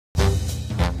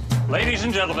Ladies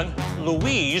and gentlemen,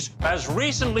 Louise has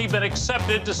recently been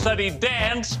accepted to study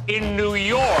dance in New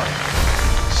York.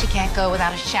 She can't go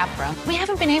without a chaperone. We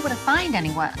haven't been able to find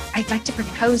anyone. I'd like to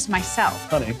propose myself.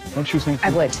 Honey, don't you think... I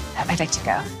would. I'd like to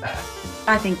go.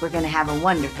 I think we're going to have a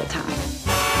wonderful time.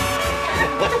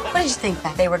 What did you think,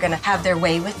 that they were going to have their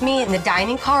way with me in the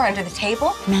dining car under the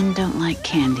table? Men don't like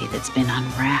candy that's been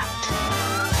unwrapped.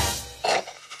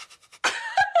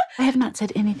 I have not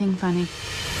said anything funny.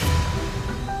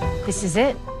 This is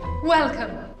it.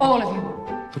 Welcome, all of you.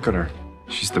 Look at her.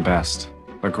 She's the best.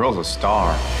 The girl's a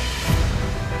star.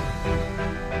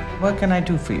 What can I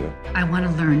do for you? I want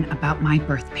to learn about my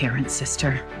birth parents,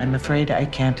 sister. I'm afraid I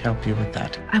can't help you with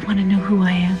that. I want to know who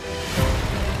I am.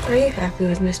 Are you happy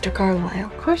with Mr. Carlisle?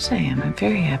 Of course I am. I'm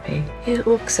very happy. You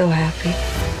look so happy.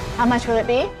 How much will it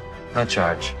be? No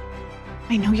charge.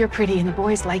 I know you're pretty and the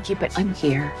boys like you, but I'm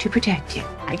here to protect you.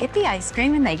 I get the ice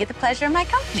cream and they get the pleasure of my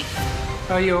company.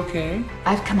 Are you okay?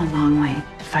 I've come a long way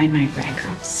to find my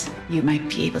records. You might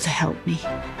be able to help me.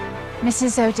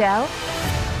 Mrs. Odell?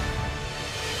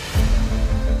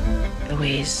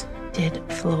 Louise, did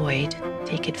Floyd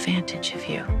take advantage of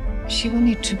you? She will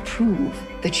need to prove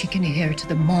that she can adhere to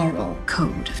the moral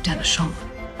code of Delachon.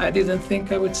 I didn't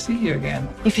think I would see you again.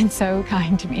 You've been so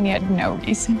kind to me and you had no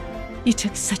reason. You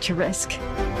took such a risk.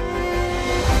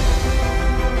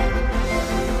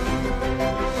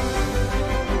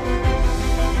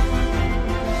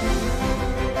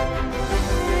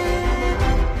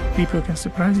 People can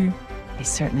surprise you. They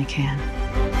certainly can.